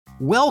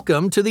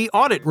Welcome to the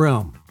Audit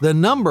Room, the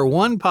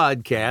 #1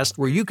 podcast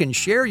where you can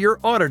share your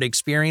audit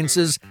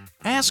experiences,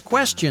 ask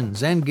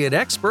questions, and get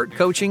expert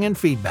coaching and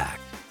feedback.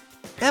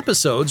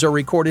 Episodes are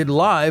recorded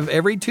live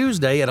every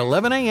Tuesday at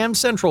 11 a.m.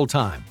 Central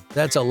Time.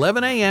 That's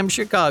 11 a.m.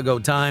 Chicago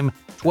time,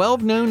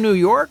 12 noon New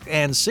York,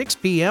 and 6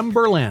 p.m.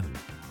 Berlin.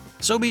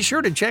 So be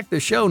sure to check the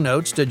show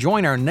notes to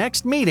join our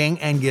next meeting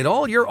and get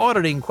all your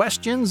auditing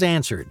questions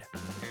answered.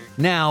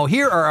 Now,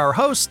 here are our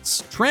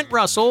hosts, Trent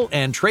Russell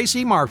and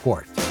Tracy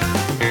Marquardt.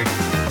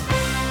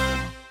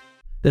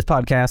 This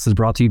podcast is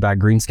brought to you by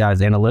Green Skies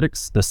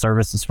Analytics, the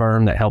services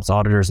firm that helps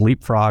auditors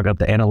leapfrog up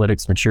the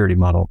analytics maturity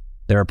model.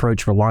 Their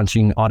approach for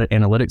launching audit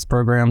analytics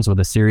programs with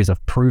a series of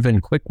proven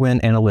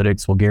quick-win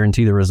analytics will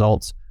guarantee the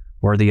results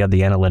worthy of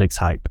the analytics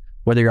hype.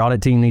 Whether your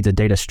audit team needs a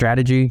data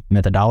strategy,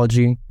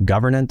 methodology,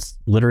 governance,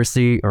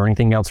 literacy, or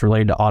anything else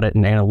related to audit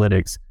and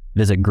analytics,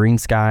 visit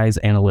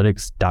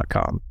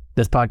greenskiesanalytics.com.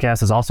 This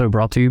podcast is also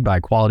brought to you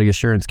by Quality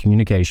Assurance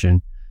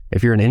Communication.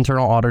 If you're an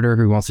internal auditor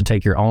who wants to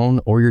take your own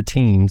or your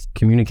team's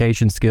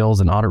communication skills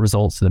and audit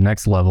results to the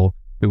next level,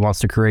 who wants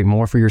to create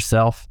more for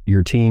yourself,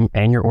 your team,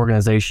 and your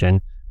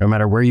organization, no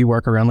matter where you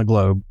work around the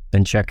globe,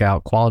 then check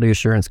out Quality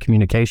Assurance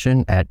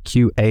Communication at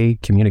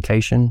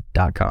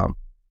qacommunication.com.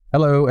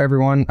 Hello,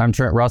 everyone. I'm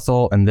Trent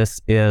Russell, and this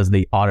is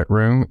the Audit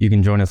Room. You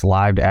can join us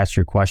live to ask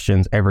your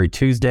questions every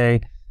Tuesday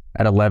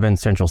at 11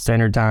 Central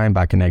Standard Time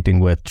by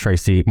connecting with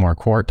Tracy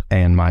Marquardt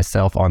and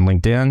myself on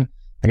LinkedIn.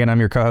 Again,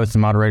 I'm your co-host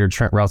and moderator,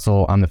 Trent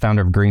Russell. I'm the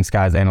founder of Green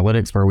Skies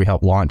Analytics, where we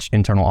help launch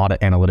internal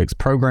audit analytics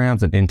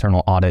programs and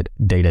internal audit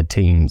data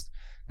teams.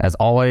 As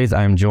always,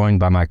 I am joined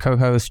by my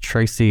co-host,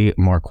 Tracy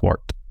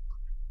Marquardt.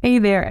 Hey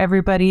there,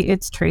 everybody.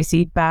 It's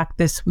Tracy back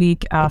this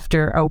week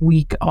after a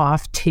week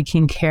off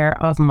taking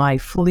care of my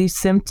flu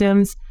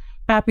symptoms.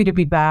 Happy to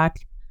be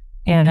back.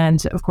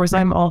 And of course,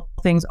 I'm all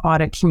things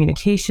audit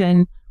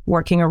communication,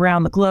 working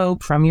around the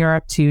globe from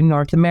Europe to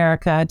North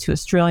America to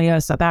Australia,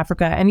 South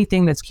Africa,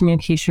 anything that's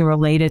communication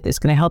related that's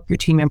going to help your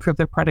team improve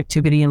their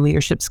productivity and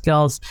leadership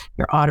skills,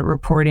 your audit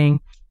reporting.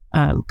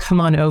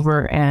 Come on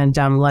over and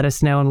let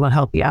us know and we'll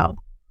help you out.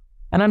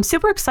 And I'm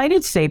super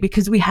excited today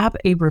because we have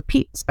a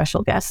repeat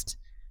special guest.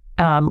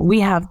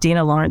 We have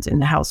Dana Lawrence in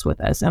the house with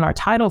us. And our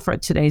title for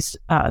today's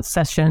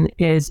session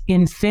is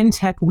In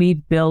Fintech, We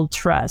Build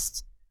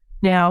Trust.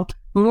 Now,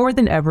 more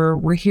than ever,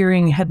 we're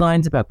hearing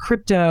headlines about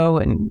crypto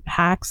and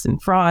hacks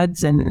and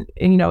frauds, and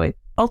it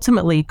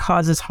ultimately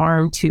causes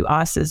harm to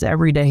us as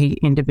everyday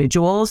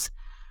individuals.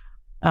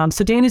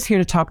 So Dana's here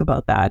to talk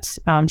about that.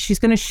 She's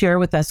going to share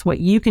with us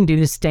what you can do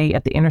to stay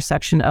at the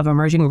intersection of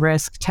emerging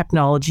risk,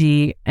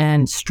 technology,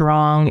 and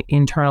strong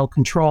internal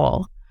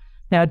control.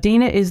 Now,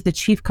 Dana is the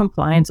Chief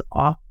Compliance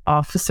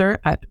Officer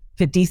at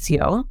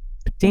Fiducio.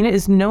 Dana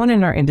is known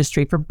in our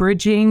industry for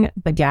bridging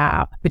the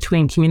gap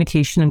between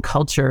communication and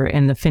culture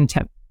in the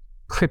fintech,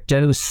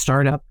 crypto,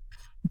 startup,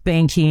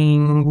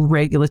 banking,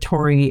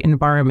 regulatory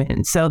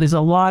environment. So there's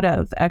a lot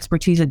of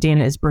expertise that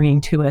Dana is bringing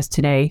to us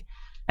today.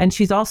 And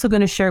she's also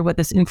going to share with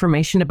us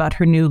information about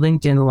her new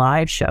LinkedIn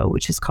Live show,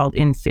 which is called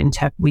In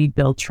Fintech, We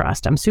Build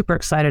Trust. I'm super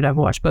excited. I've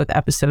watched both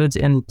episodes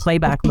in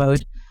playback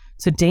mode.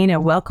 So Dana,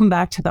 welcome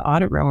back to the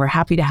Audit Room. We're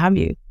happy to have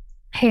you.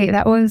 Hey,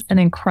 that was an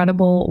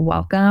incredible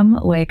welcome.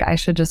 Like, I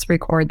should just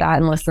record that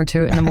and listen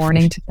to it in the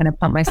morning to kind of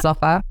pump myself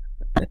up.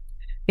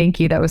 Thank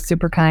you. That was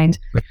super kind.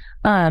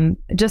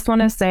 Just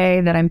want to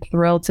say that I'm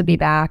thrilled to be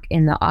back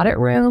in the Audit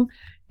Room.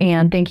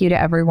 And thank you to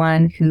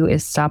everyone who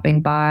is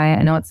stopping by.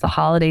 I know it's the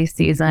holiday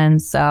season,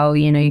 so,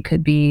 you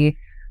could be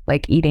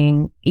like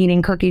eating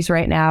cookies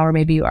right now, or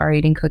maybe you are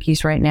eating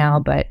cookies right now,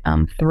 but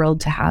I'm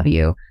thrilled to have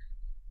you.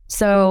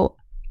 So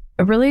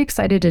I'm really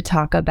excited to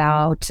talk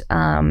about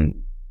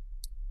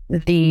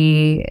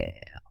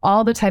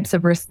all the types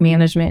of risk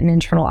management and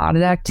internal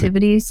audit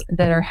activities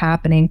that are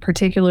happening,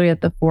 particularly at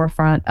the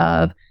forefront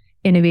of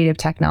innovative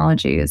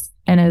technologies.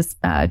 And as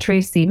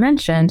Tracy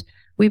mentioned,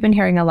 we've been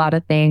hearing a lot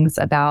of things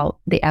about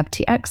the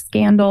FTX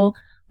scandal.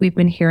 We've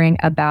been hearing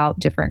about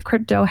different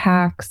crypto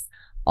hacks,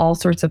 all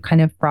sorts of kind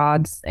of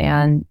frauds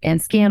and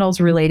scandals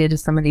related to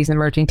some of these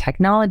emerging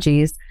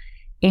technologies.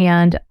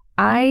 And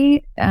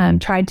I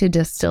tried to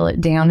distill it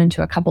down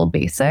into a couple of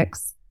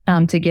basics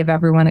to give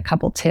everyone a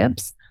couple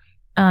tips.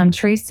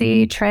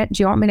 Tracy, Trent,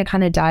 do you want me to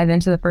kind of dive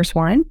into the first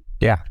one?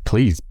 Yeah,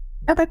 please.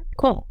 Okay,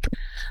 cool.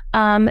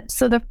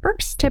 So the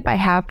first tip I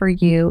have for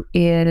you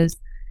is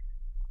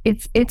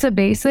it's a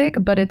basic,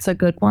 but it's a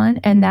good one.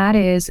 And that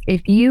is,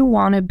 if you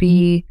want to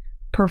be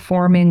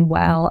performing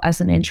well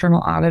as an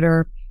internal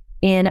auditor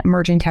in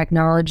emerging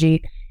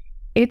technology,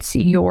 it's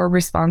your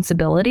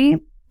responsibility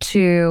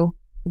to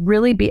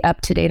really be up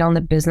to date on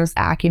the business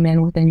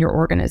acumen within your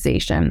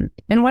organization.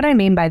 And what I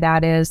mean by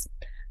that is,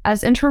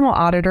 as internal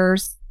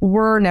auditors,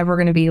 we're never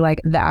going to be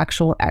like the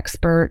actual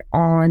expert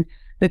on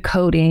the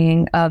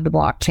coding of the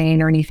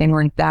blockchain or anything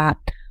like that.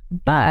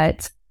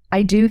 But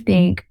I do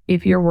think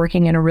if you're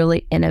working in a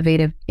really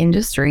innovative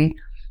industry,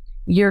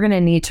 you're going to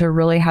need to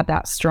really have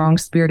that strong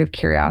spirit of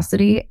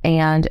curiosity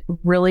and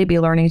really be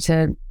willing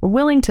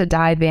to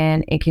dive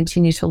in and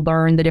continue to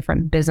learn the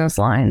different business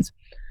lines.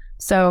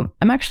 So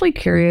I'm actually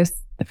curious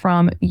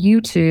from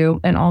you two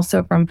and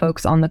also from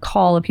folks on the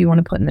call, if you want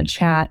to put in the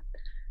chat,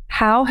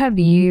 how have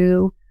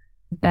you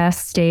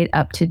best stayed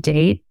up to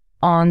date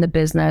on the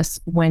business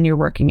when you're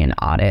working in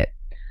audit?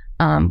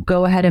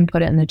 Go ahead and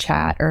put it in the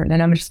chat,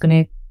 and I'm just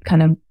going to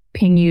kind of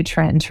ping you,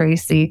 Trent and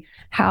Tracy.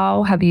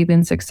 How have you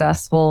been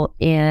successful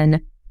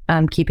in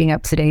keeping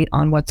up to date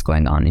on what's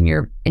going on in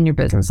your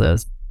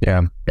businesses?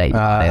 Yeah.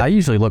 I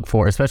usually look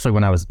for, especially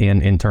when I was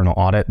in internal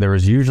audit, there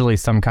was usually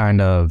some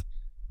kind of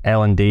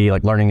L&D,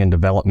 like learning and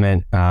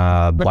development,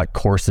 like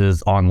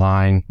courses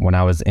online. When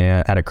I was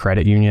at a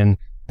credit union,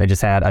 they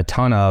just had a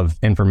ton of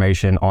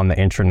information on the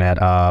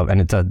intranet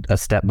and it's a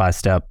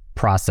step-by-step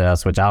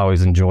process, which I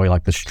always enjoy,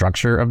 like the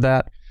structure of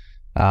that.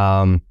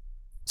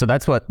 So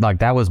that's what, like,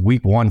 that was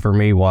week one for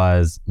me,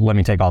 was let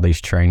me take all these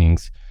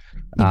trainings.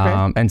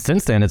 Okay. And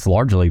since then it's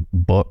largely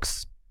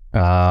books,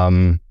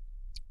 data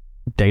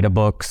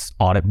books,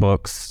 audit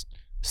books,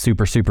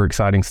 super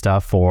exciting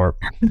stuff for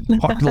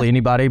hardly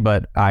anybody,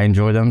 but I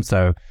enjoy them.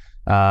 So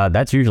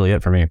that's usually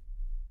it for me.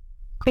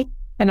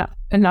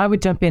 And I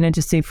would jump in and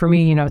just say, for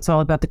me, it's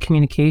all about the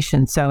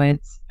communication. So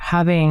it's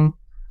having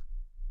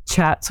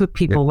chats with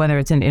people, whether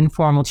it's an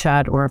informal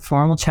chat or a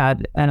formal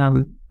chat.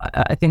 And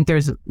I think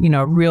there's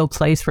a real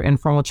place for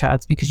informal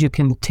chats, because you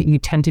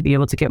tend to be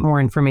able to get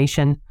more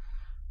information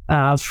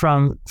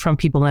from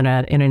people in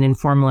an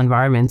informal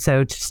environment.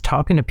 So just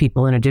talking to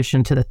people in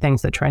addition to the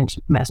things that Trent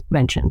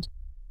mentioned.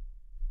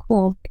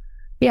 Cool.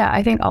 Yeah,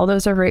 I think all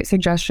those are great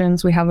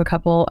suggestions. We have a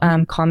couple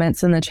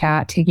comments in the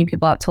chat, taking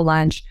people out to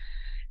lunch.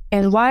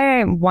 And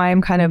why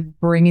I'm kind of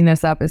bringing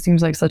this up, it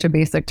seems like such a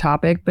basic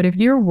topic, but if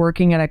you're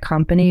working at a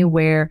company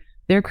where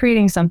they're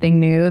creating something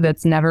new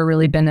that's never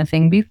really been a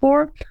thing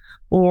before,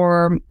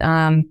 or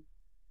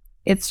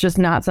it's just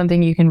not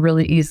something you can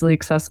really easily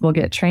accessible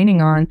get training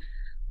on,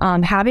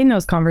 having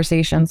those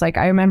conversations. Like,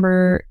 I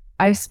remember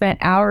I've spent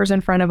hours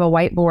in front of a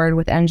whiteboard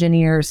with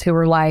engineers who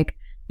were like,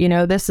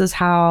 this is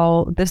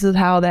how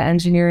the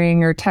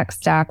engineering or tech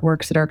stack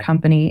works at our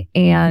company.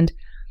 And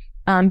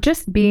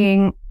just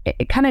being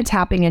kind of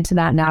tapping into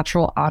that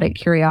natural audit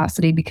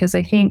curiosity, because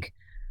I think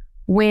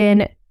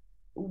when,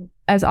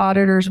 as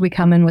auditors, we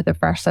come in with a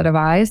fresh set of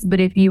eyes, but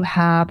if you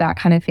have that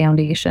kind of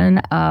foundation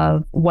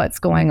of what's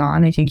going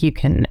on, I think you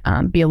can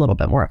be a little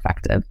bit more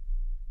effective.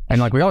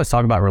 And like we always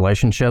talk about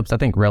relationships, I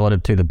think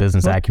relative to the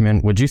business acumen,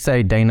 would you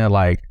say, Dana,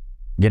 like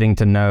getting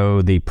to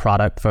know the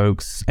product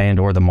folks and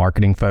or the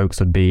marketing folks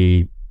would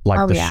be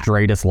like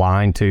straightest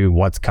line to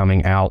what's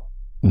coming out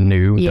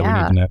new that we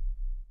need to know?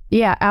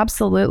 Yeah,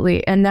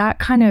 absolutely. And that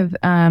kind of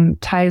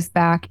ties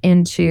back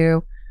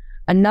into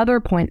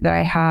another point that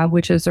I have,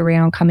 which is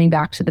around coming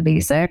back to the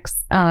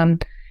basics.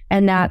 And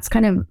that's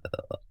kind of,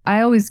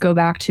 I always go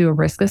back to a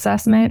risk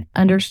assessment,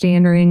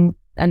 understanding.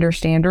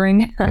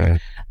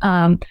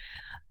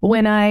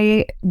 When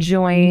I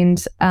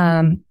joined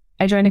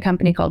a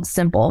company called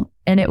Simple,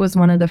 and it was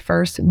one of the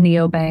first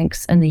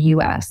neobanks in the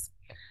US.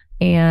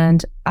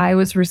 And I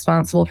was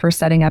responsible for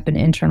setting up an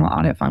internal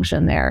audit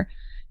function there.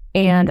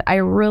 And I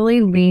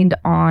really leaned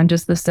on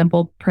just the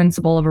simple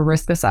principle of a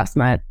risk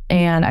assessment.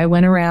 And I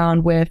went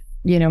around with,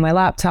 my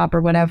laptop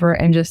or whatever,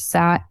 and just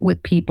sat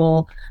with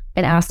people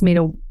and asked me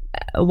to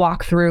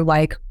walk through,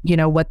 like,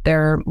 what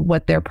their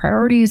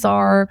priorities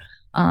are,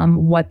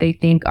 what they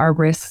think are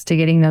risks to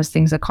getting those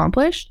things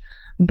accomplished.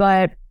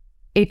 But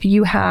if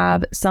you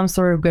have some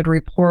sort of good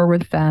rapport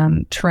with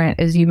them, Trent,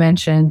 as you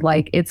mentioned,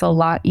 like, it's a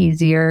lot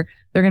easier.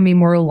 They're going to be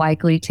more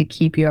likely to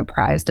keep you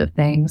apprised of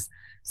things.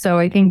 So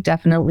I think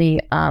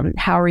definitely,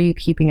 how are you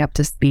keeping up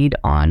to speed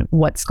on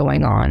what's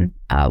going on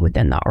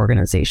within the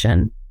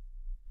organization?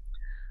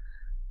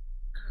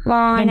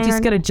 I'm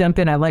just going to jump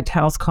in. I liked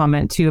Hal's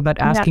comment too about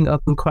asking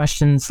open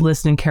questions,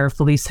 listening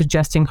carefully,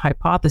 suggesting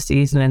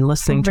hypotheses, and then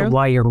listening to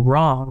why you're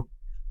wrong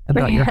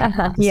about your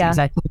hypotheses.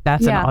 I think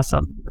that's an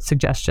awesome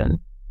suggestion.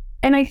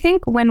 And I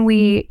think when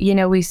we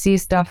see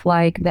stuff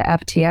like the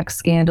FTX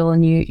scandal,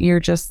 and you're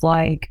just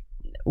like,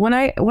 when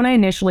I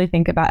initially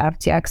think about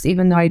FTX,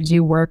 even though I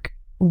do work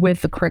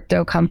with the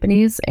crypto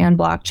companies and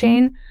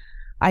blockchain,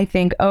 I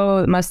think,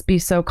 it must be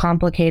so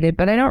complicated,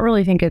 but I don't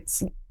really think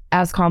it's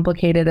as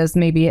complicated as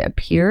maybe it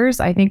appears.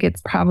 I think it's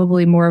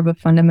probably more of a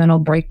fundamental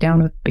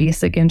breakdown of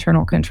basic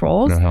internal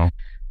controls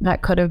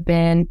that could have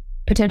been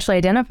potentially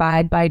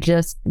identified by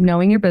just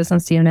knowing your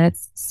business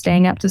units,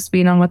 staying up to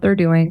speed on what they're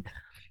doing,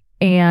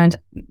 and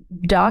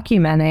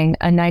documenting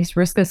a nice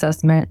risk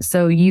assessment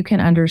so you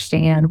can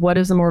understand what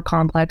is a more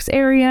complex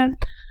area,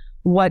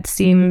 what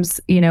seems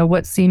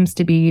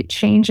to be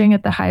changing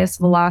at the highest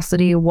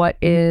velocity, what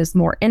is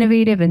more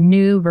innovative and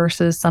new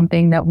versus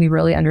something that we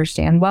really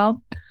understand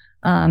well.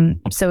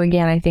 So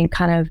again, I think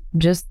kind of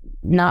just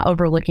not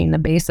overlooking the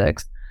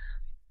basics.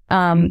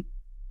 The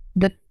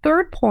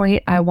third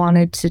point I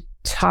wanted to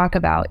talk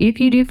about, if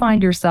you do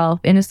find yourself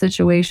in a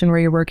situation where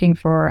you're working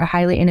for a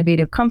highly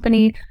innovative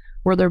company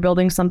where they're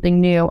building something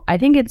new, I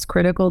think it's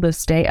critical to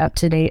stay up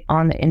to date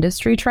on the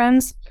industry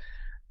trends.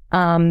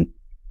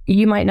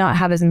 You might not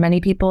have as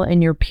many people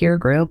in your peer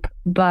group,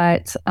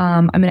 but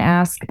I'm going to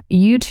ask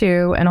you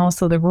two and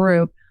also the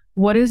group,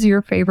 what is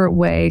your favorite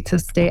way to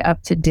stay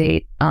up to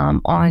date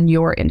on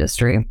your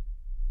industry?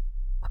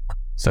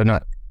 So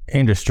not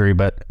industry,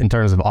 but in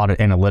terms of audit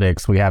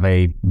analytics, we have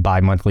a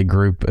bi-monthly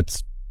group.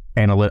 It's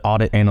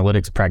audit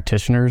analytics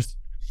practitioners.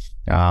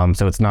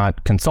 So it's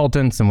not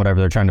consultants and whatever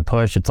they're trying to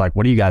push. It's like,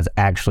 what are you guys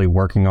actually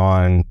working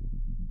on?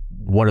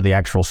 What are the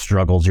actual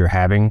struggles you're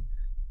having?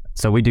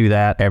 So we do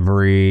that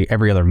every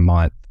other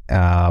month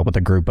with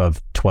a group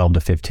of 12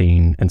 to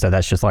 15. And so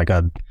that's just like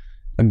a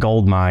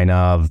gold mine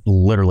of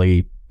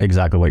literally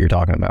exactly what you're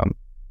talking about.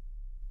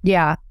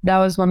 Yeah, that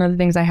was one of the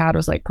things I had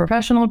was like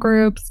professional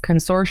groups,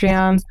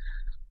 consortiums.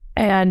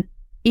 And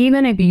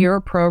even if your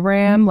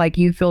program, like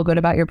you feel good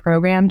about your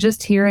program,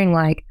 just hearing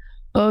like,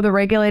 oh, the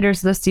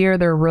regulators this year,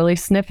 they're really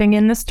sniffing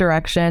in this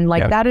direction.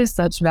 Like that is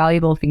such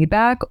valuable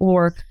feedback.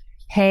 Or,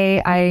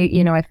 hey,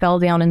 I fell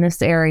down in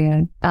this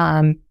area.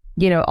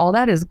 All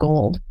that is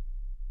gold.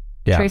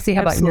 Yeah. Tracy,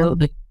 how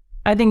Absolutely. about you?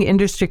 I think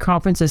industry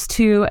conferences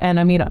too.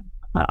 And I mean,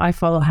 I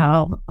follow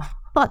how.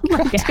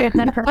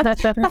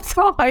 That's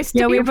how I stay.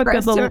 Yeah, we have a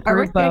good little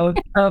group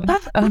of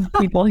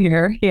people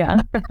here.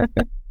 Yeah.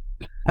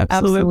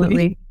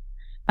 Absolutely.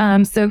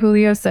 So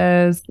Julio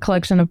says,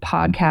 collection of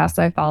podcasts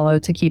I follow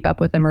to keep up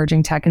with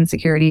emerging tech and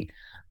security.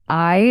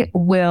 I'm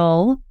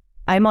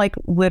like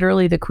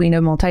literally the queen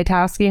of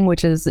multitasking,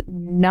 which is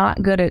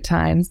not good at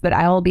times, but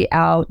I will be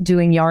out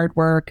doing yard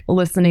work,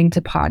 listening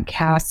to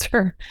podcasts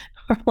or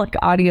like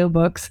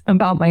audiobooks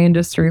about my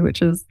industry,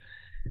 which is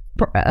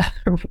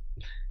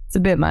it's a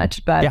bit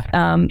much, but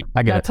I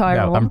get that's it. how I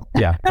roll.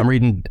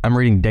 I'm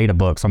reading data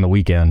books on the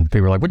weekend.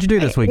 People are like, "What'd you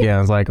do this weekend?" I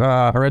was like,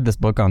 "I read this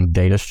book on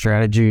data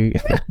strategy."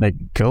 Like,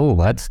 cool.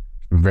 That's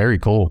very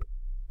cool.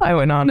 I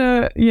went on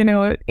an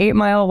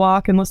 8-mile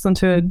walk and listened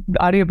to an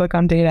audiobook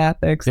on data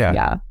ethics.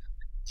 Yeah.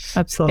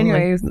 Absolutely.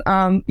 Anyways,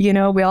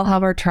 we all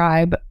have our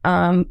tribe.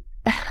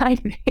 I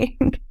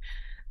think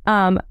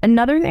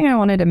another thing I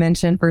wanted to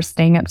mention for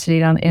staying up to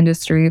date on the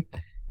industry,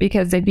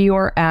 because if you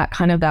are at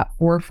kind of that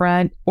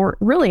forefront or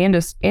really in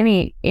just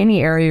any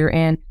area you're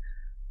in,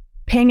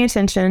 paying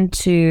attention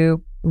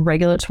to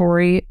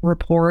regulatory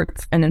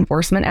reports and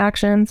enforcement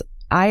actions.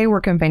 I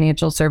work in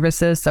financial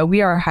services, so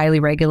we are highly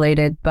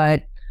regulated,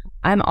 but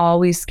I'm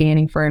always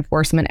scanning for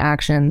enforcement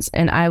actions,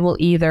 and I will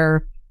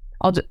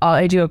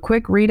I do a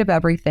quick read of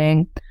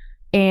everything,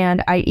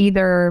 and I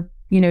either,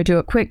 do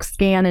a quick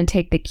scan and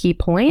take the key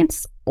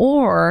points,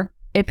 or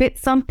if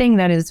it's something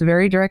that is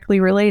very directly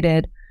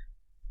related,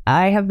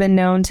 I have been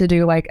known to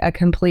do like a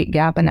complete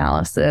gap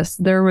analysis.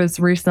 There was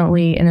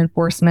recently an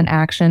enforcement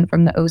action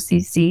from the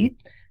OCC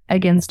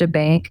against a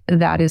bank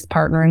that is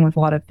partnering with a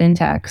lot of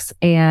fintechs,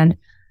 and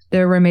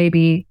there were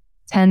maybe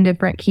 10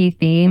 different key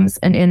themes,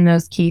 and in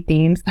those key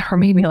themes, there were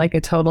maybe like a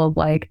total of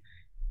like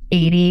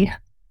 80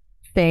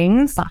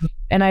 things.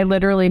 And I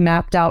literally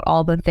mapped out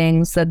all the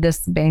things that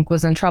this bank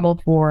was in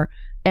trouble for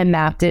and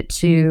mapped it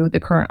to the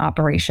current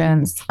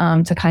operations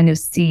to kind of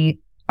see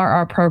are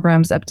our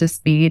programs up to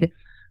speed.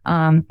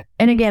 And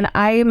again,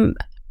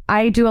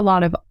 I do a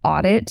lot of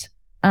audit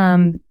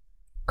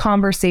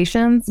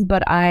conversations,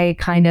 but I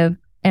kind of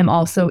am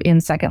also in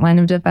second line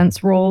of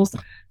defense roles.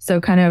 So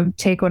kind of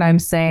take what I'm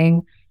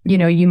saying,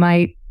 you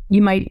might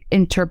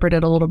interpret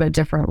it a little bit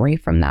differently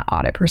from that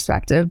audit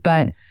perspective,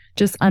 but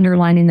just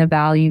underlining the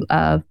value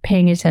of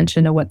paying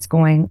attention to what's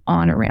going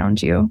on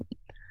around you.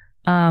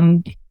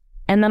 And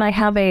then I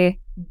have a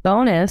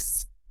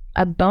bonus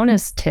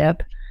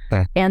tip,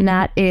 and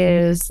that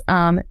is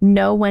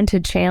know when to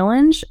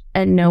challenge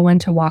and know when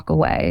to walk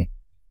away.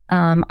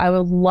 I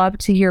would love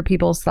to hear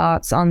people's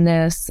thoughts on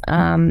this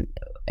and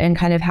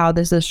kind of how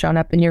this has shown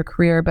up in your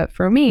career. But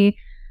for me,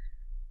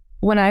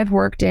 when I've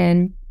worked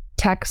in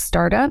tech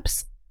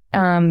startups,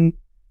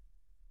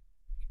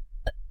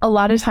 a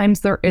lot of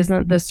times there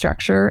isn't the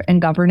structure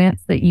and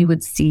governance that you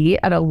would see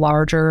at a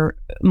larger,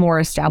 more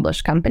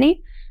established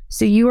company.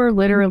 So you are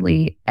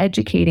literally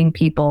educating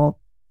people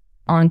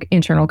on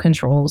internal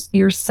controls.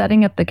 You're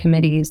setting up the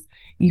committees.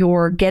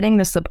 You're getting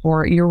the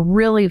support. You're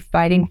really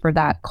fighting for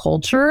that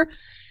culture.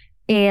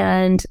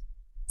 And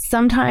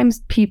sometimes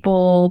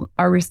people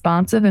are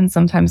responsive and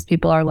sometimes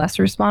people are less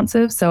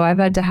responsive. So I've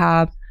had to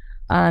have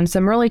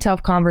some really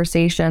tough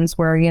conversations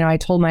where, I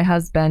told my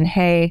husband,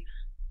 hey,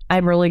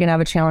 I'm really going to have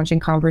a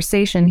challenging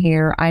conversation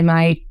here. I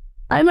might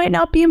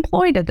not be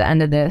employed at the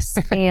end of this.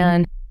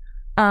 And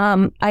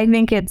I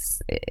think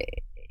it's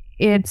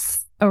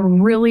a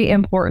really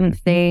important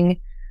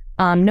thing,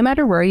 no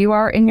matter where you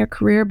are in your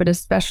career, but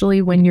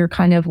especially when you're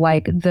kind of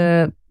like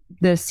the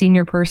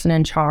senior person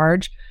in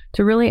charge,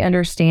 to really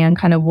understand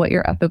kind of what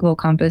your ethical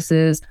compass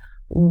is,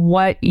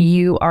 what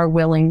you are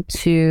willing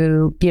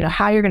to,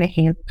 how you're going to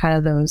handle kind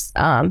of those,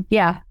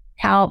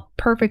 how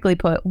perfectly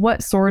put,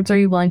 what swords are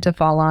you willing to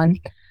fall on?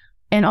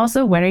 And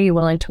also, when are you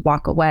willing to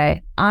walk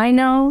away? I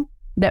know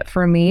that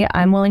for me,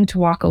 I'm willing to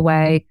walk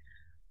away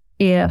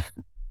if,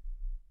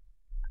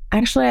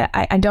 actually,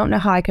 I don't know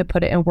how I could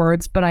put it in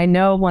words, but I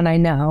know when I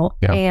know.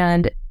 Yeah.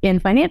 And in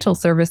financial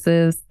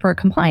services, for a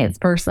compliance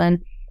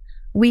person,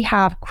 we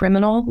have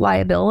criminal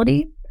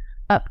liability.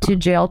 up to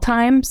jail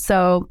time.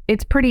 So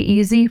it's pretty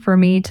easy for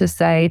me to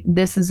say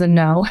this is a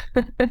no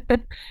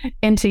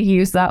and to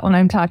use that when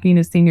I'm talking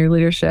to senior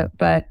leadership.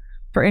 But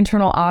for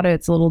internal audit,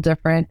 it's a little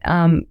different.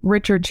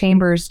 Richard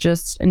Chambers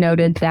just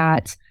noted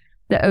that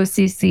the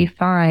OCC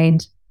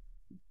fined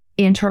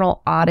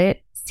internal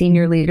audit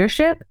senior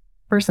leadership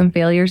for some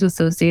failures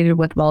associated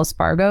with Wells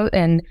Fargo.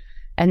 And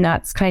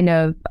that's kind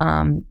of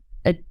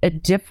a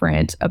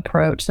different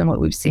approach than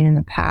what we've seen in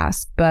the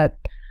past. But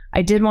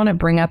I did want to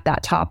bring up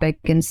that topic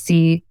and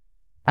see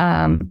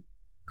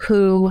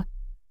who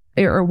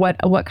or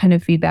what kind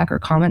of feedback or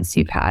comments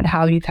you've had,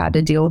 how you've had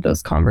to deal with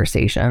those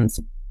conversations.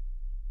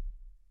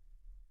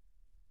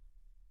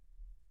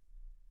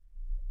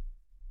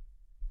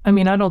 I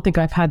mean, I don't think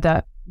I've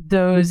had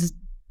those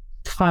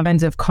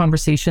kinds of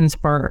conversations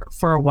for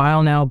a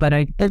while now, but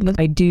I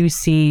do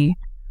see,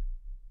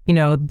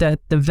 that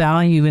the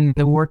value in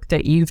the work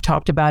that you've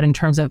talked about in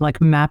terms of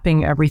like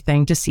mapping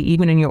everything to see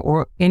even in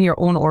your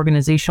own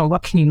organization,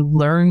 what can you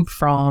learn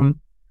from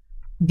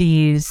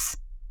these,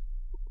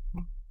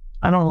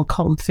 I don't want to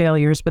call them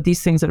failures, but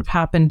these things that have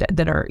happened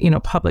that are,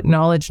 public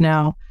knowledge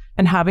now,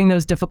 and having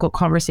those difficult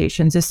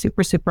conversations is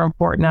super, super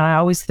important. And I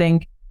always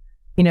think,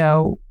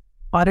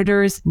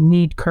 auditors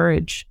need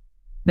courage.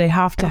 They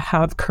have to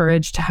have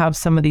courage to have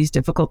some of these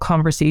difficult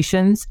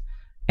conversations.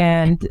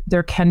 And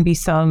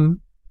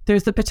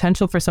there's the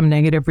potential for some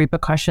negative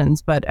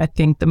repercussions, but I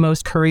think the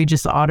most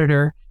courageous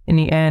auditor in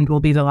the end will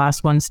be the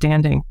last one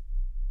standing.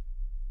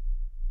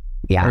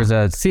 Yeah. There's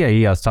a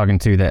CAE I was talking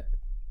to that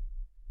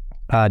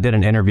did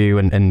an interview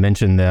and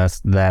mentioned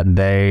this, that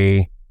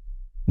they,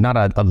 not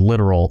a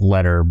literal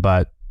letter,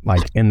 but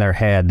like in their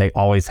head, they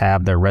always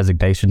have their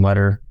resignation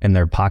letter in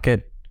their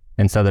pocket.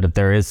 And so that if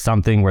there is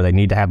something where they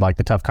need to have like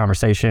the tough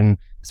conversation,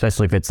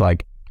 especially if it's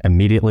like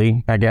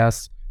immediately, I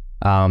guess,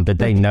 that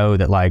they know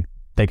that like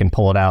they can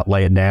pull it out,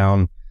 lay it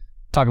down,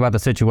 talk about the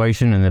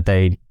situation. And if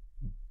they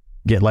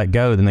get let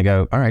go, then they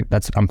go, all right,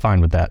 I'm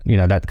fine with that.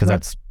 Because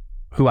that's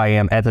who I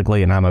am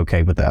ethically and I'm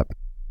okay with that.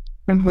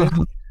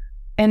 Mm-hmm.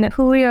 And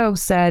Julio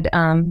said,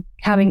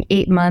 having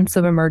 8 months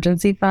of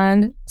emergency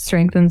fund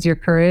strengthens your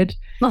courage.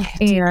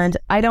 And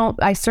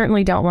I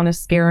certainly don't want to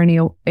scare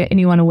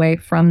anyone away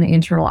from the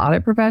internal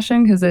audit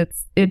profession, because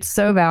it's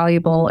so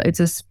valuable. It's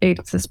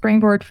a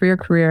springboard for your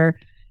career.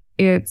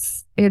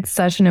 It's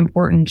such an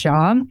important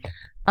job.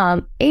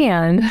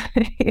 And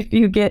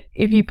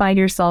if you find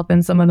yourself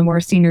in some of the more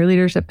senior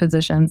leadership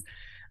positions,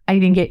 I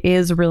think it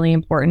is really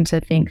important to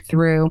think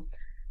through,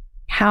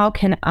 how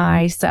can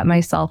I set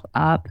myself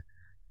up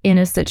in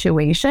a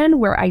situation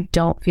where I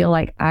don't feel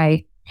like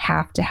I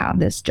have to have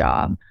this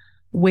job,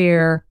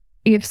 where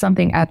if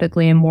something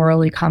ethically and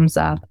morally comes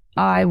up,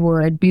 I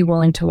would be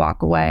willing to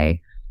walk away.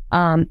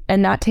 And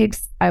that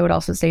takes, I would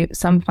also say,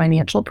 some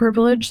financial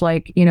privilege.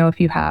 Like,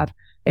 if you have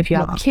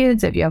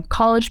kids, if you have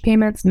college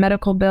payments,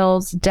 medical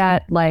bills,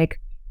 debt,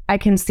 like I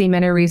can see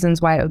many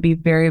reasons why it would be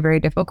very, very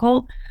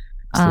difficult.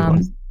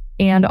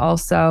 And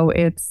also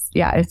it's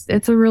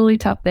a really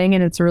tough thing,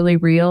 and it's really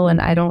real.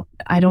 And I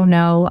don't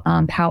know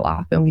how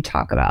often we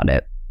talk about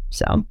it.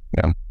 So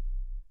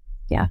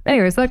yeah.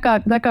 Anyways, that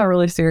got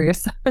really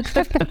serious.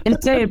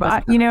 It did,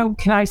 but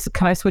can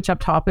I switch up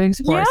topics?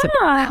 Yeah,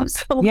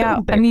 absolutely. Yeah,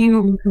 I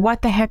mean,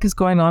 what the heck is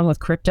going on with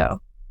crypto?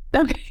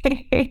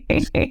 Okay.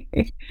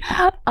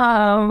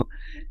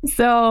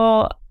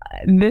 So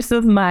this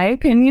is my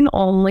opinion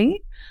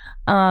only.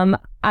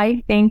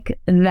 I think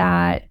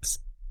that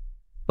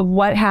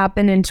what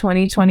happened in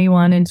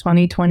 2021 and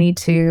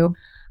 2022,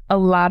 a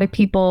lot of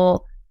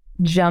people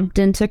jumped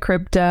into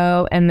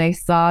crypto and they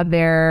saw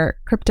their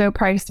crypto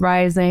price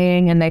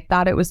rising and they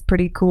thought it was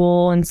pretty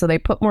cool. And so they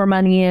put more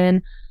money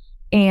in,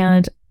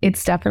 and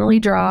it's definitely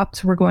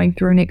dropped. We're going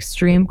through an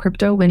extreme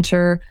crypto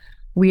winter.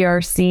 We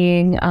are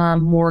seeing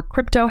more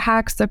crypto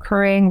hacks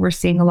occurring. We're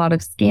seeing a lot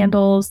of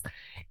scandals.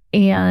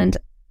 And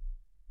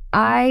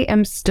I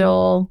am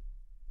still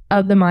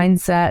of the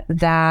mindset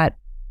that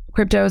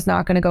crypto is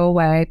not going to go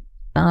away.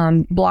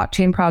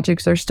 Blockchain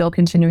projects are still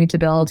continuing to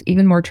build.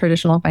 Even more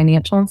traditional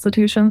financial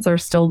institutions are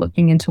still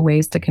looking into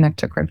ways to connect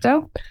to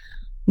crypto.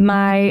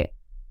 My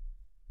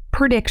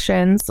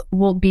predictions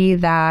will be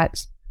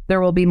that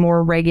there will be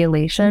more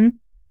regulation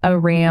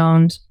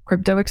around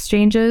crypto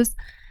exchanges,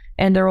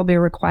 and there will be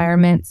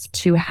requirements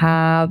to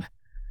have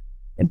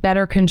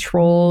better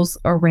controls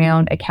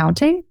around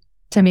accounting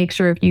to make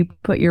sure if you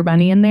put your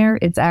money in there,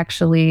 it's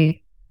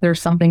actually,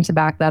 there's something to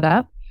back that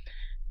up.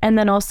 And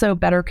then also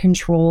better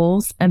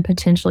controls and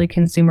potentially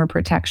consumer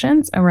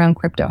protections around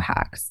crypto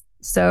hacks.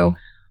 So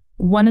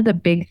one of the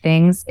big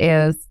things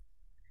is,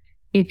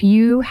 if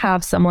you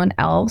have someone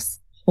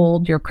else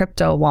hold your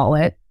crypto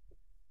wallet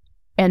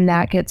and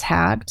that gets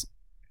hacked,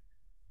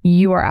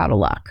 you are out of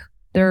luck.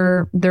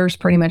 There's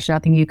pretty much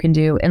nothing you can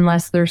do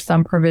unless there's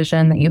some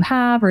provision that you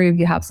have, or if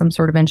you have some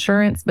sort of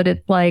insurance. But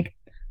it's like,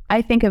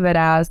 I think of it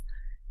as,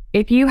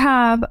 if you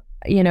have,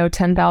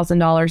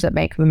 $10,000 at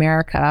Bank of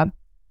America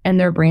and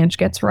their branch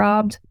gets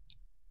robbed,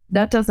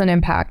 that doesn't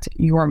impact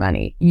your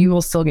money. You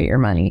will still get your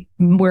money.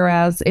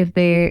 Whereas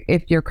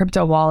if your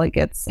crypto wallet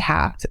gets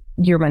hacked,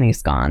 your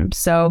money's gone.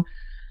 So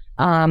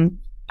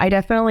I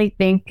definitely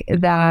think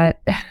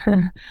that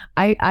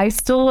I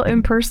still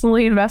am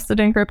personally invested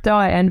in crypto.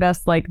 I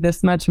invest like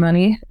this much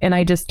money, and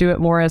I just do it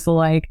more as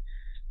like,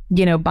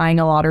 buying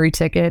a lottery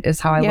ticket is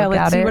how I look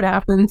at it. See what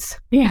happens.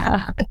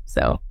 Yeah.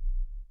 So,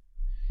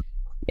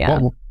 yeah.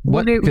 Well,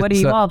 what do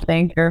you all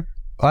think? Or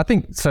I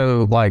think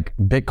so. Like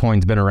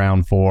Bitcoin's been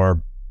around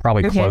for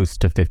probably close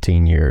to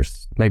 15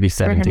 years, maybe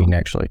 17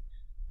 actually,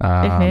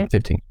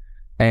 15.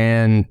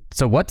 And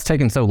so what's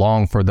taken so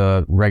long for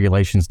the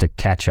regulations to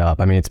catch up?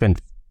 I mean, it's been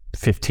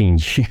 15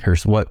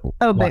 years. What?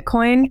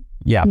 Bitcoin?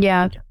 Yeah.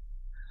 Yeah.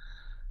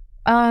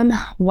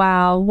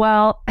 Wow.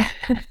 Well,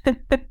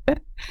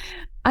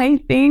 I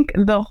think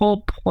the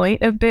whole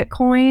point of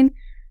Bitcoin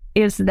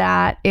is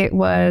that it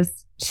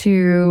was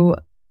to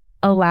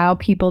allow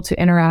people to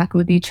interact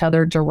with each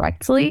other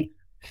directly,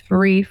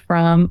 free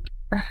from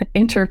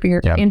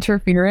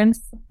interference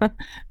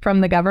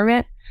from the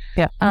government.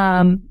 Yeah.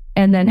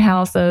 And then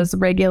houses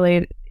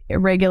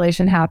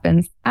regulation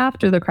happens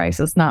after the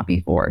crisis, not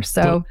before.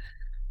 So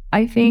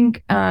I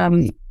think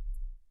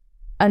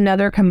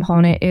another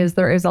component is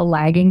there is a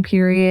lagging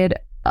period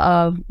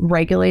of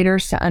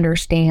regulators to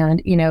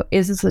understand,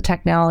 is this a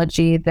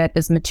technology that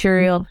is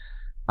material?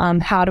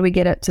 How do we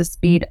get up to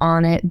speed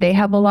on it? They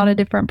have a lot of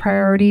different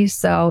priorities.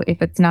 So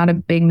if it's not a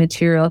big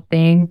material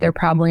thing, they're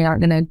probably not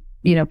going to,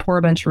 pour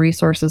a bunch of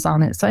resources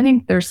on it. So I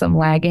think there's some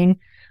lagging.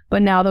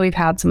 But now that we've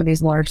had some of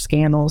these large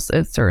scandals,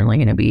 it's certainly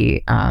going to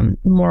be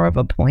more of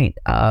a point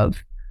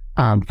of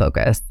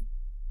focus.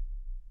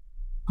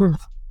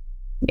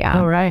 Yeah.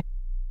 All right.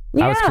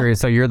 Yeah. I was curious.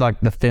 So you're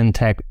like the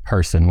fintech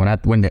person.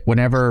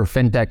 Whenever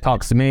fintech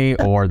talks to me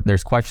or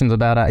there's questions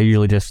about it, I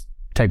usually just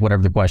take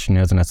whatever the question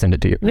is and I send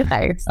it to you.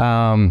 Nice.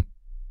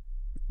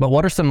 But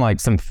what are some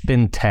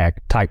fintech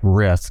type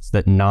risks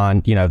that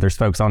there's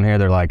folks on here,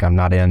 they're like, I'm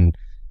not in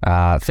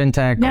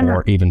fintech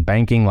or even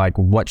banking. Like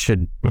what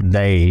should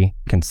they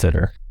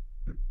consider?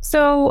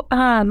 So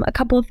a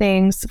couple of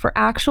things for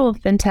actual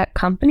fintech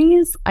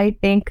companies. I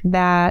think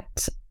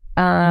that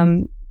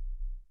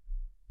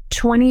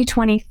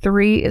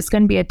 2023 is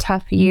going to be a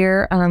tough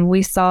year.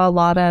 We saw a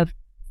lot of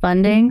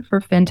funding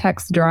for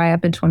fintechs dry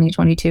up in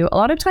 2022. A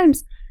lot of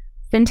times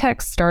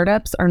fintech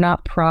startups are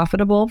not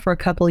profitable for a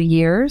couple of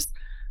years,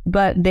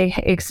 but they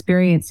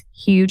experience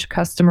huge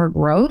customer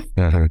growth.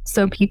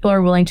 So people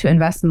are willing to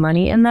invest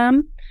money in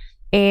them.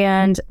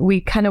 And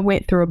we kind of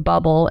went through a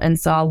bubble and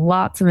saw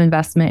lots of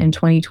investment in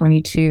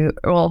 2022.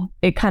 Well,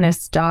 it kind of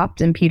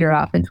stopped and petered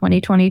off in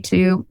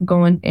 2022,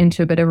 going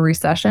into a bit of a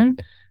recession.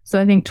 So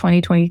I think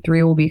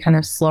 2023 will be kind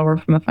of slower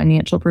from a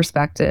financial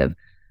perspective.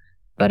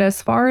 But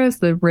as far as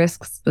the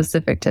risks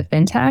specific to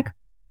fintech,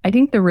 I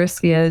think the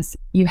risk is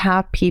you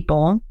have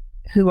people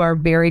who are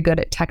very good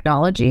at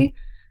technology,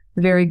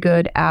 very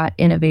good at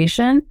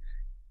innovation,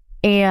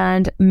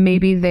 and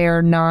maybe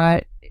they're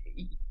not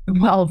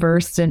well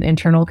versed in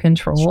internal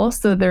control.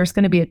 So there's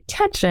going to be a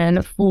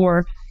tension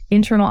for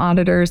internal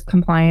auditors,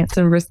 compliance,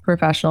 and risk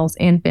professionals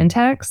in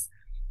fintechs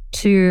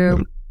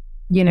to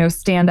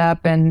stand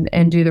up and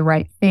do the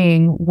right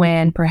thing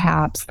when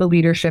perhaps the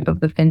leadership of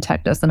the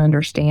fintech doesn't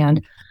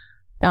understand.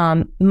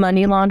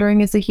 Money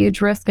laundering is a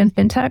huge risk in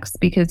fintechs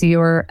because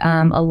you're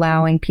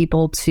allowing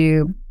people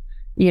to,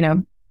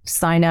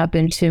 sign up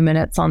in 2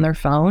 minutes on their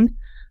phone,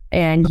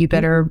 and you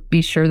better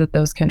be sure that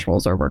those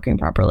controls are working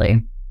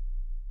properly.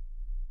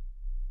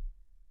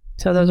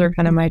 So those are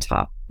kind of my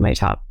top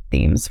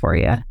themes for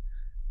you.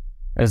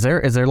 Is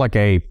there like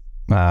a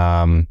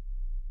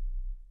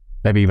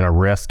maybe even a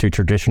risk to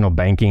traditional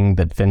banking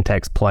that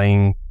fintech's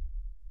playing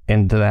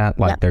into that?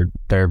 Like they're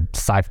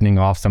siphoning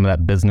off some of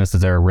that business.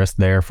 Is there a risk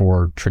there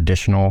for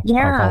traditional,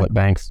 I'll call it,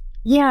 banks?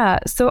 Yeah.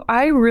 So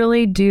I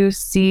really do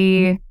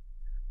see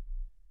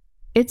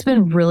it's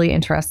been really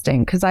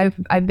interesting because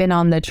I've been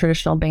on the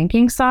traditional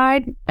banking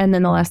side, and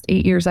then the last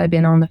 8 years I've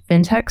been on the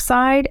fintech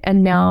side,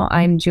 and now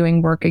I'm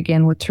doing work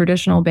again with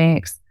traditional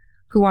banks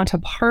who want to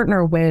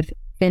partner with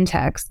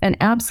fintechs. And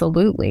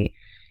absolutely,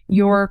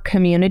 your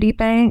community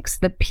banks,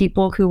 the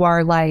people who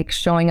are like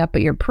showing up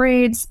at your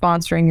parades,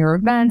 sponsoring your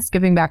events,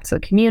 giving back to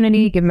the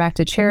community, giving back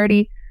to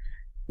charity,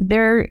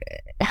 they're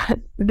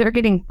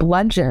getting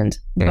bludgeoned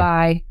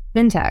by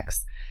fintechs.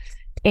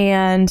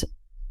 And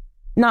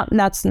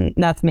that's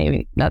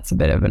a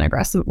bit of an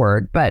aggressive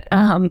word, but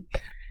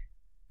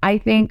I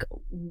think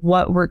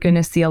what we're going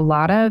to see a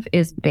lot of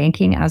is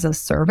banking as a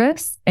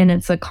service. And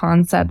it's a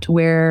concept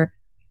where,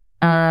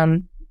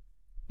 Julio,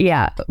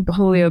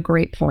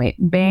 great point.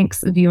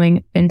 Banks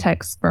viewing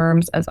fintech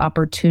firms as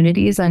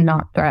opportunities and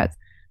not threats.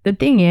 The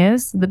thing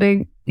is, a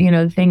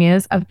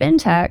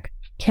fintech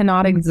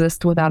cannot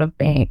exist without a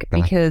bank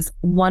because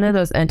one of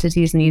those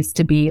entities needs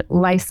to be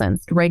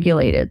licensed,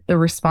 regulated, the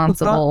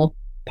responsible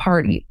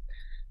party.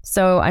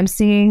 So I'm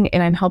seeing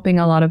and I'm helping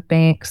a lot of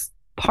banks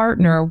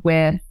partner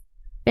with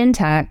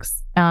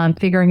fintechs,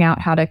 figuring out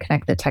how to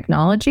connect the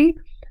technology,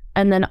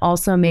 and then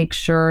also make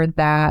sure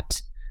that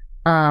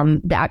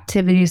the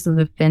activities of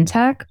the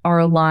fintech are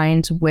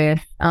aligned with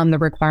the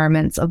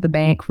requirements of the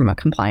bank from a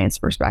compliance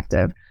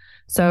perspective.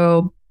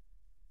 So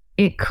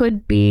it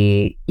could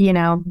be,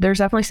 there's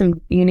definitely some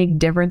unique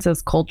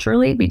differences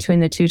culturally between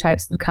the two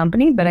types of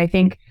company, but I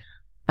think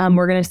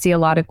we're going to see a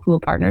lot of cool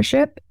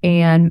partnership.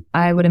 And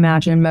I would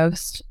imagine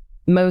most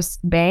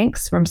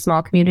banks, from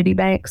small community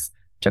banks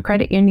to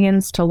credit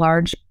unions to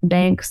large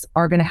banks,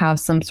 are going to have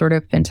some sort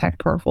of fintech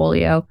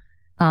portfolio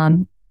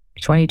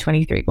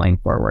 2023 going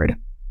forward.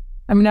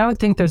 I mean, I would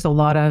think there's a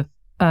lot of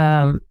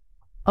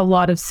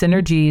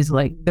synergies,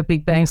 like the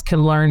big banks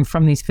can learn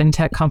from these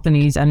fintech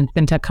companies, and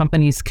fintech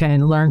companies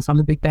can learn from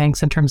the big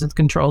banks in terms of the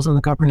controls and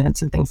the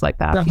governance and things like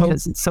that,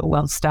 because it's so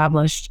well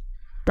established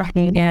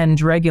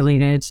and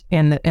regulated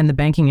in the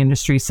banking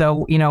industry.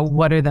 So,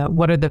 what are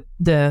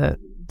the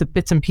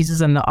bits and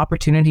pieces and the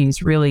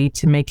opportunities really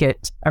to make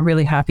it a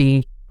really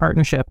happy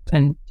partnership,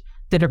 and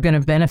that are going to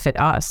benefit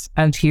us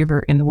out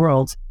here in the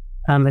world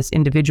as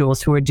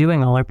individuals who are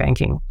doing all our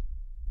banking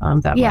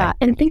that way.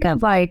 And think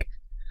of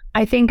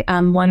I think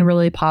one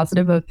really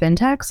positive of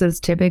fintechs is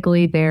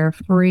typically they're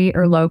free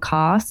or low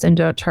cost and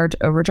don't charge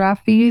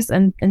overdraft fees.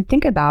 And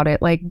think about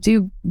it,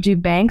 do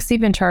banks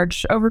even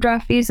charge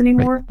overdraft fees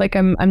anymore? Right.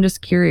 I'm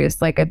just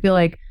curious. I feel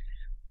like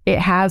it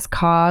has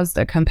caused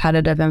a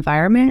competitive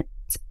environment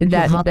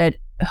that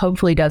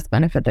hopefully does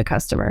benefit the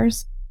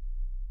customers.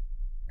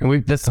 And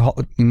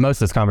most of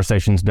this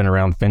conversation has been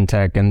around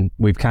fintech, and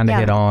we've kind of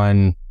hit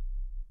on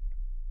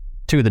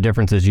two of the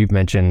differences you've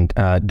mentioned,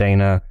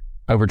 Dana.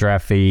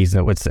 Overdraft fees,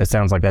 it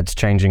sounds like that's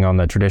changing on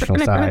the traditional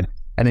side.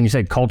 And then you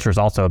said culture is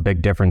also a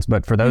big difference.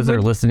 But for those that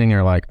are listening,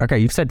 are like, okay,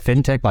 you've said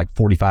fintech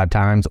 45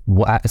 times.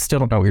 I still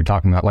don't know what you're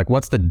talking about.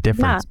 What's the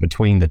difference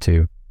between the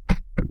two?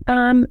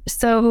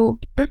 So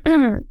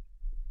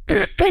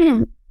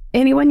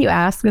anyone you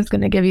ask is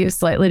going to give you a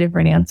slightly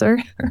different answer.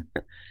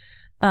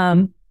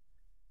 In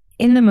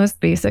the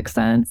most basic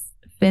sense,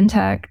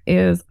 fintech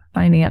is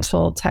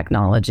financial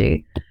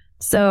technology.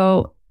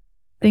 So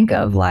think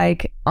of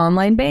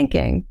online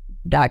banking.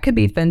 That could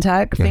be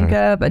fintech. Think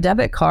of a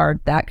debit card.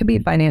 That could be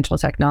financial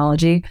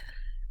technology.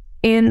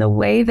 In the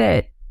way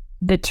that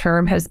the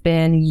term has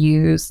been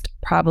used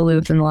probably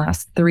within the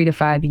last 3 to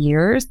 5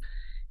 years,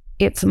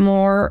 it's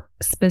more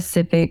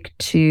specific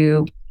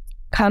to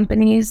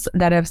companies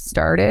that have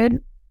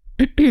started,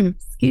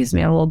 excuse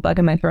me, a little bug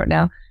in my throat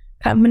now,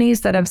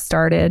 companies that have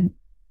started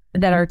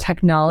that are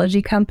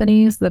technology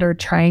companies that are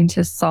trying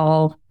to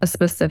solve a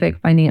specific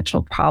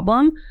financial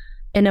problem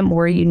in a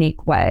more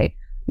unique way.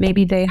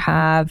 Maybe they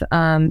have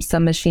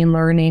some machine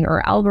learning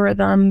or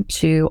algorithm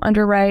to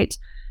underwrite.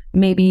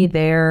 Maybe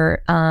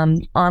their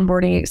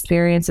onboarding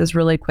experience is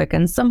really quick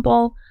and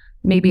simple.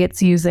 Maybe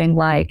it's using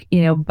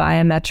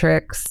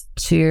biometrics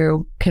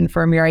to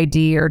confirm your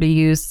ID, or to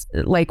use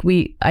a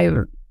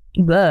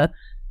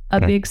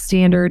big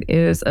standard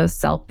is a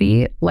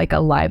selfie, like a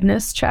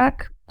liveness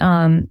check.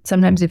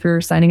 Sometimes if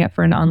you're signing up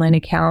for an online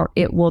account,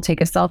 it will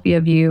take a selfie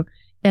of you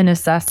and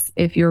assess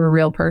if you're a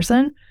real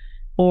person,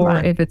 or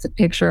if it's a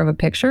picture of a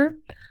picture.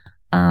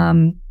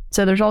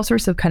 So there's all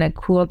sorts of kind of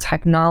cool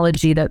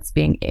technology that's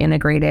being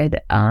integrated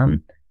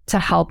to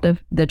help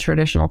the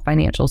traditional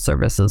financial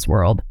services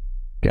world.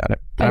 Got it.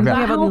 And we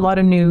have a lot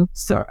of new,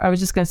 so I was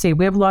just going to say,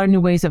 we have a lot of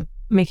new ways of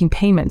making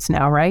payments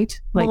now, right?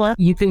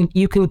 You can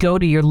go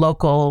to your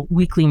local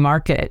weekly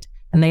market,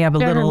 and they have a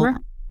little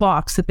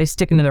box that they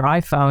stick into their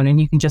iPhone,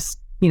 and you can just,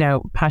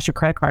 pass your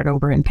credit card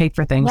over and pay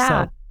for things.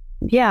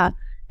 Yeah.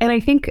 And I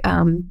think,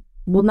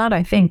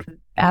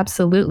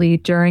 absolutely,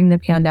 during the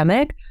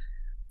pandemic,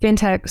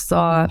 fintech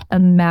saw a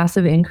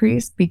massive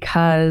increase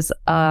because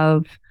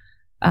of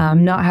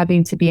not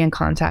having to be in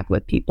contact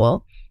with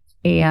people,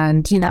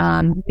 and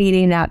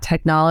needing that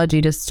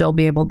technology to still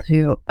be able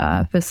to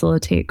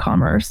facilitate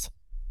commerce.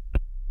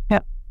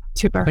 Yep.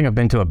 Super. I think I've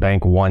been to a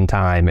bank one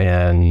time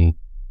in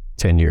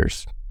 10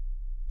 years.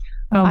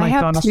 Oh my I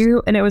have gosh.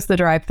 two, and it was the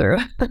drive-through.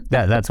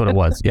 That's what it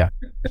was. Yeah.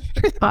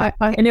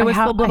 And it was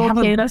the little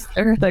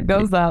canister that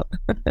goes up.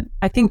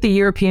 I think the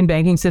European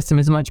banking system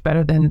is much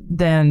better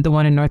than the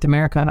one in North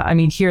America. I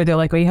mean, here they're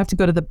like, well, you have to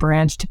go to the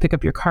branch to pick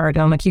up your card.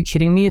 And I'm like, you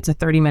kidding me? It's a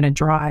 30-minute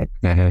drive.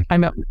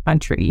 I'm out in the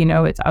country.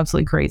 It's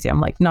absolutely crazy.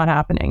 I'm like, not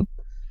happening.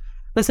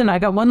 Listen, I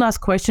got one last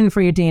question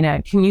for you,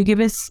 Dana. Can you give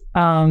us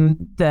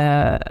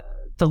the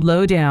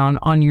lowdown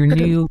on your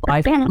new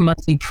life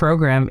monthly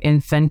program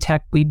in Fintech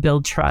We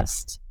Build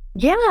Trust?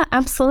 Yeah,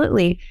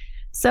 absolutely.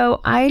 So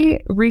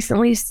I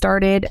recently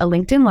started a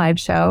LinkedIn live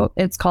show.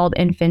 It's called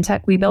In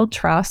Fintech We Build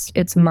Trust.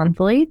 It's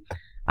monthly.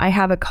 I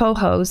have a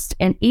co-host,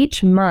 and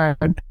each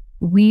month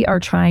we are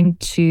trying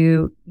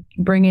to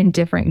bring in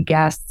different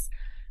guests.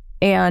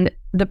 And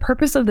the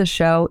purpose of the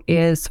show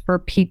is for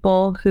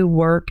people who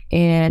work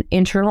in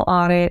internal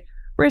audit,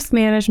 risk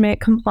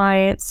management,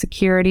 compliance,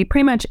 security,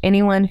 pretty much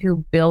anyone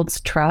who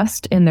builds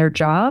trust in their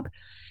job.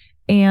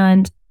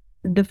 And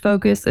the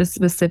focus is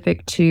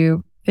specific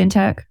to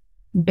fintech,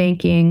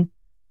 banking,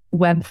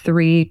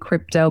 Web3,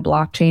 crypto,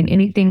 blockchain,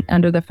 anything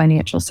under the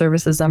financial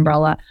services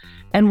umbrella.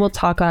 And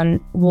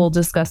we'll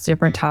discuss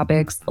different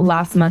topics.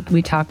 Last month,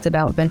 we talked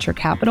about venture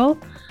capital.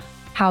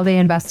 how they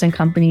invest in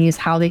companies,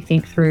 how they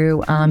think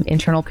through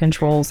internal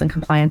controls and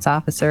compliance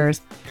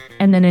officers.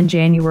 And then in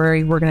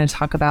January, we're going to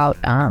talk about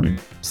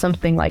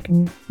something like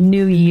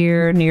New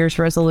Year's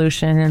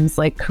resolutions,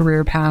 like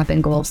career path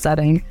and goal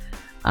setting.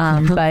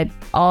 But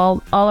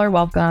all are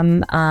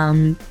welcome.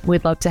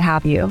 We'd love to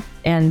have you.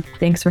 And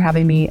thanks for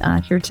having me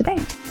here today.